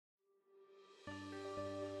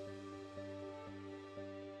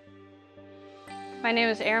My name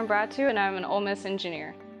is Erin Bratu, and I'm an Ole Miss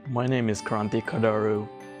engineer. My name is Kranti Kadaru,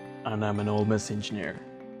 and I'm an Ole Miss engineer.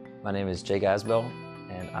 My name is Jake Asbell,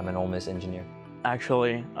 and I'm an Ole Miss engineer.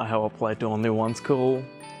 Actually, I have applied to only one school,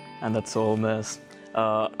 and that's Ole Miss.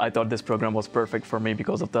 I thought this program was perfect for me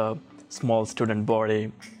because of the small student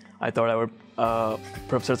body. I thought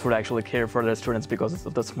professors would actually care for their students because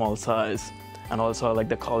of the small size. And also I like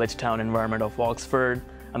the college town environment of Oxford,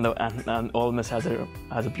 and Ole Miss has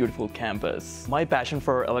a beautiful campus. My passion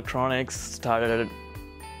for electronics started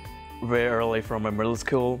very early from my middle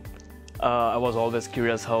school. I was always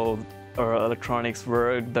curious how electronics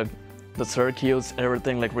work, the circuits,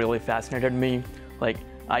 everything really fascinated me.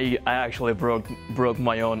 I actually broke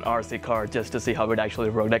my own RC car just to see how it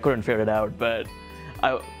actually worked. I couldn't figure it out, but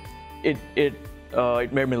it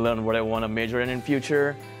made me learn what I want to major in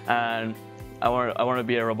future, and I want to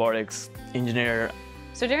be a robotics engineer.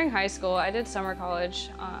 So during high school, I did summer college,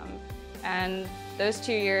 and those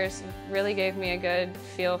 2 years really gave me a good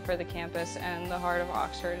feel for the campus and the heart of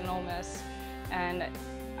Oxford and Ole Miss. And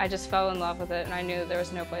I just fell in love with it, and I knew that there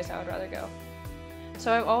was no place I would rather go.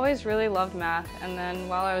 So I've always really loved math, and then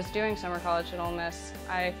while I was doing summer college at Ole Miss,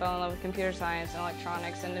 I fell in love with computer science and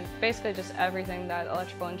electronics, and basically just everything that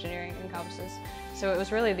electrical engineering encompasses. So it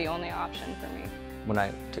was really the only option for me. When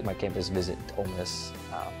I took my campus visit to Ole Miss,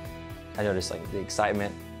 I noticed the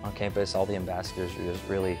excitement on campus. All the ambassadors were just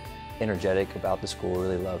really energetic about the school,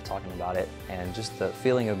 really loved talking about it, and just the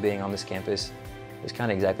feeling of being on this campus was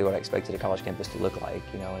kind of exactly what I expected a college campus to look like,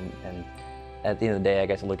 and at the end of the day, I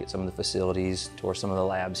got to look at some of the facilities, tour some of the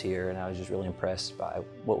labs here, and I was just really impressed by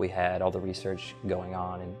what we had, all the research going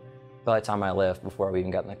on. And by the time I left, before we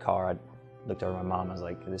even got in the car, I looked over at my mom, I was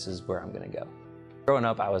like, this is where I'm gonna go. Growing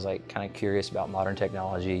up, I was kind of curious about modern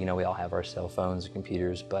technology. We all have our cell phones and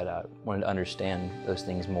computers, but I wanted to understand those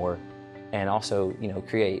things more and also,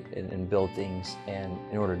 create and build things. And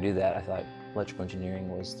in order to do that, I thought electrical engineering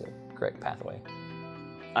was the correct pathway.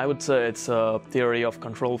 I would say it's a theory of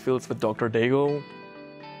control fields with Dr. Daigle.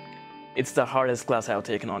 It's the hardest class I've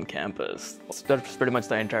taken on campus. That's pretty much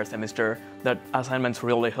the entire semester. That assignments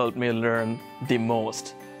really helped me learn the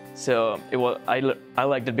most. So I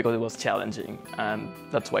liked it because it was challenging, and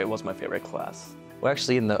that's why it was my favorite class. Well,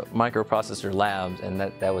 actually in the microprocessor labs, and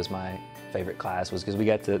that was my favorite class, was because we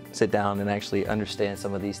got to sit down and actually understand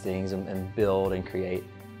some of these things and build and create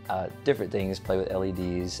different things, play with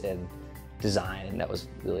LEDs and design, and that was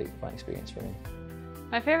really a fun experience for me.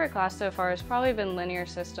 My favorite class so far has probably been linear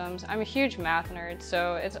systems. I'm a huge math nerd,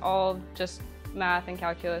 so it's all just math and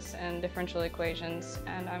calculus and differential equations,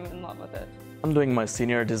 and I'm in love with it. I'm doing my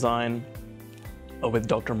senior design with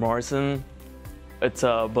Dr. Morrison. It's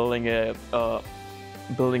building a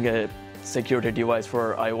security device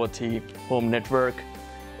for IoT home network.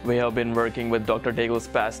 We have been working with Dr. Daigle's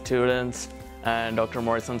past students and Dr.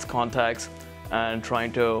 Morrison's contacts and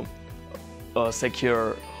trying to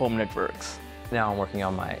secure home networks. Now I'm working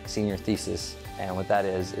on my senior thesis, and what that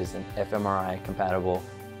is an fMRI compatible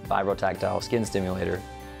vibrotactile skin stimulator.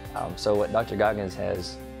 So what Dr. Goggins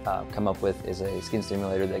has come up with is a skin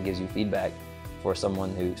stimulator that gives you feedback for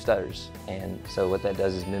someone who stutters. And so what that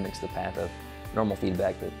does is mimics the path of normal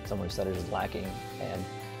feedback that someone who stutters is lacking. And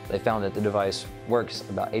they found that the device works.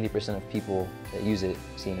 About 80% of people that use it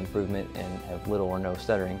see an improvement and have little or no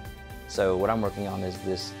stuttering. So what I'm working on is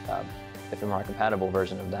this fMRI compatible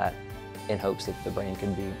version of that, in hopes that the brain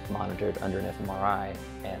can be monitored under an fMRI,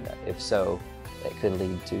 and if so, that could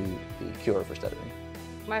lead to the cure for stuttering.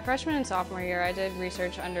 My freshman and sophomore year, I did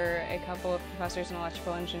research under a couple of professors in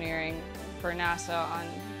electrical engineering for NASA on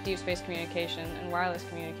deep space communication and wireless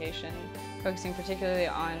communication, focusing particularly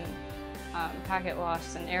on packet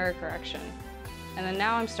loss and error correction. And then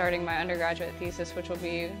now I'm starting my undergraduate thesis, which will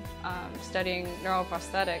be studying neural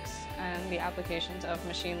prosthetics and the applications of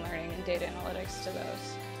machine learning and data analytics to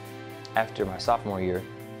those. After my sophomore year,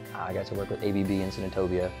 I got to work with ABB in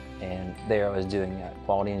Senatobia, and there I was doing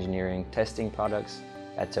quality engineering, testing products.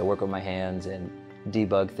 I had to work with my hands and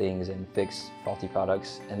debug things and fix faulty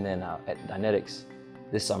products. And then at Dynetics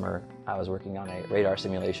this summer, I was working on a radar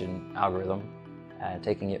simulation algorithm,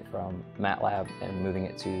 taking it from MATLAB and moving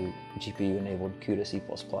it to GPU-enabled CUDA C++,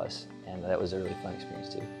 and that was a really fun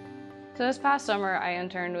experience too. So this past summer, I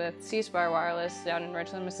interned with C-Spire Wireless down in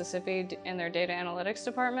Richland, Mississippi in their data analytics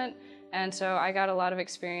department, and so I got a lot of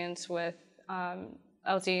experience with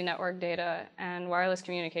LTE network data, and wireless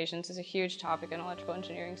communications is a huge topic in electrical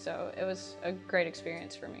engineering, so it was a great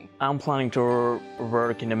experience for me. I'm planning to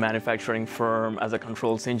work in a manufacturing firm as a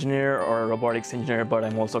controls engineer or a robotics engineer, but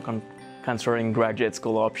I'm also considering graduate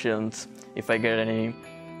school options if I get any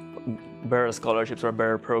better scholarships or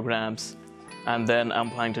better programs. And then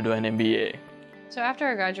I'm planning to do an MBA. So after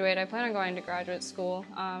I graduate, I plan on going to graduate school.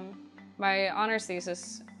 My honors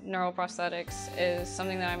thesis, neural prosthetics, is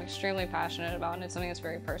something that I'm extremely passionate about, and it's something that's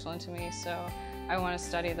very personal to me, so I want to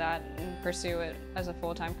study that and pursue it as a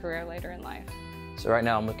full-time career later in life. So right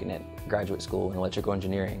now I'm looking at graduate school in electrical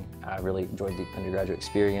engineering. I really enjoyed the undergraduate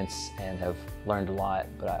experience and have learned a lot,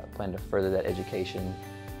 but I plan to further that education,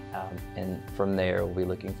 and from there we'll be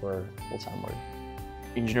looking for full-time work.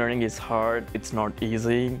 Engineering is hard, it's not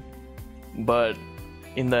easy, but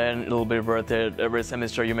in the end it'll be worth it. Every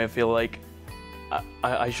semester you may feel like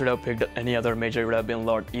I should have picked any other major, it would have been a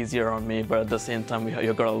lot easier on me, but at the same time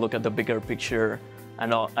you gotta look at the bigger picture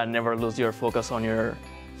and never lose your focus on your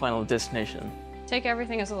final destination. Take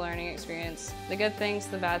everything as a learning experience. The good things,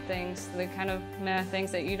 the bad things, the kind of meh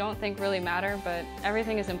things that you don't think really matter, but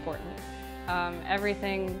everything is important.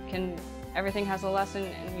 Everything has a lesson,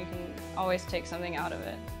 and you can always take something out of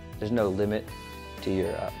it. There's no limit to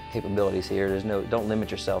your capabilities here. Don't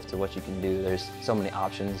limit yourself to what you can do. There's so many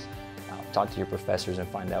options. Talk to your professors and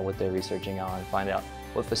find out what they're researching on, find out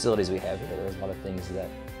what facilities we have here. There's a lot of things that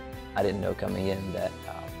I didn't know coming in that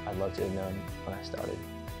I'd love to have known when I started.